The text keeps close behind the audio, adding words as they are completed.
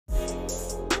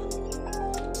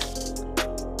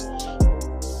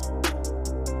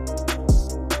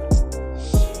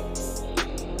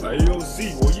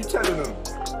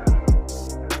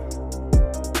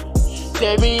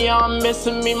They be on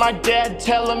missing me, my dad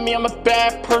telling me I'm a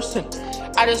bad person.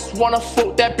 I just wanna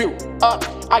float that boot up.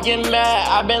 I get mad,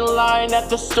 I've been lying at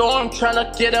the store, I'm trying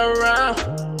to get around.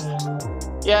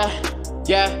 Yeah.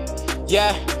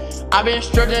 I've been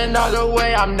struggling all the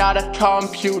way, I'm not a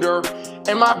computer.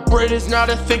 And my brain is not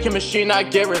a thinking machine, I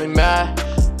get really mad.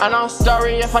 And I'm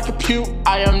sorry if I compute,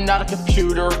 I am not a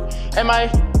computer. And my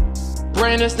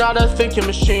brain is not a thinking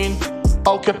machine.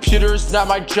 Oh, computer's not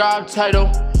my job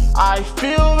title. I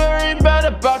feel very bad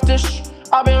about this.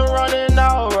 I've been running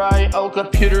alright. Oh,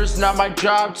 computer's not my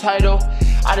job title.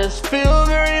 I just feel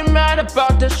very mad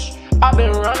about this. I've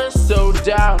been running so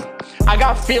down. I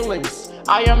got feelings,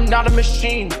 I am not a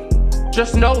machine.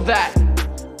 Just know that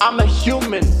I'm a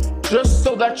human. Just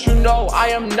so that you know, I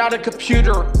am not a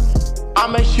computer.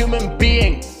 I'm a human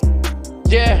being.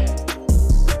 Yeah.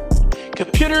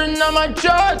 Computer's not my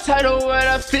job title, and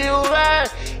I feel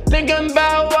that. Thinking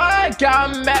about why I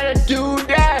got mad to do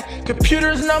that.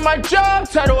 Computer's not my job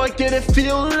title, I get it,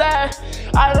 feel that.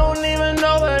 I don't even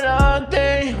know what I'm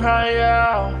thinking right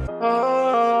now.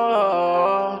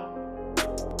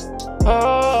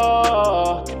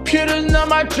 Oh, computer's not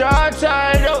my job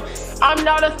title. I'm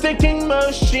not a thinking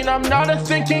machine, I'm not a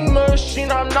thinking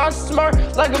machine. I'm not smart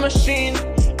like a machine.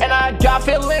 And I got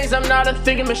feelings, I'm not a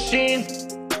thinking machine.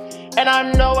 And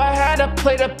I know I had to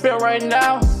play the bit right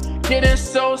now. Getting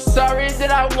so sorry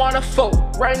that I wanna vote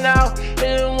right now.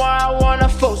 And why I wanna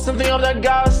vote, something of that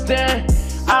God stand.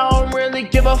 I don't really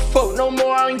give a fuck no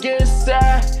more, I'm getting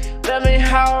sad. Let me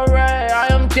alright, I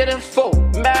am getting vote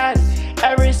mad.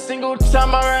 Every single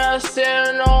time I say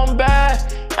I know I'm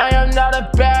bad. I am not a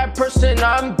bad person,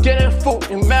 I'm getting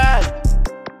fucking mad.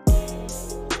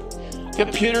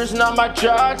 Computer's not my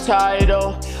job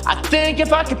title. I think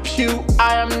if I compute,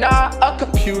 I am not a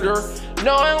computer.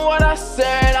 Knowing what I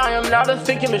said, I am not a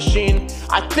thinking machine.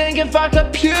 I think if I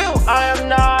compute, I am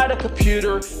not a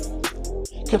computer.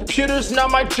 Computer's not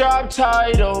my job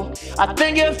title. I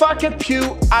think if I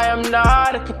compute, I am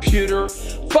not a computer.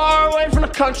 Far away from the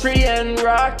country in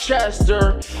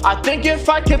Rochester. I think if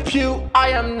I compute, I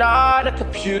am not a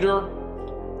computer.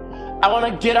 I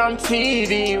wanna get on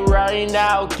TV right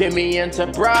now, get me into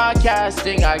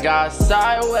broadcasting, I got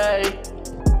sideways.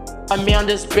 I'm on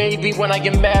this baby when I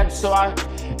get mad, so I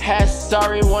had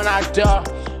sorry when I duh.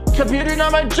 Computer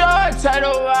not my job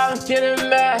title, I'm getting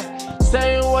mad.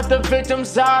 Saying what the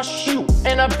victims I shoot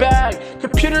in a bag.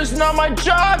 Computer's not my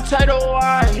job title,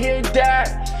 I hear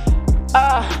that.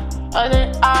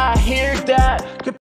 I hear that.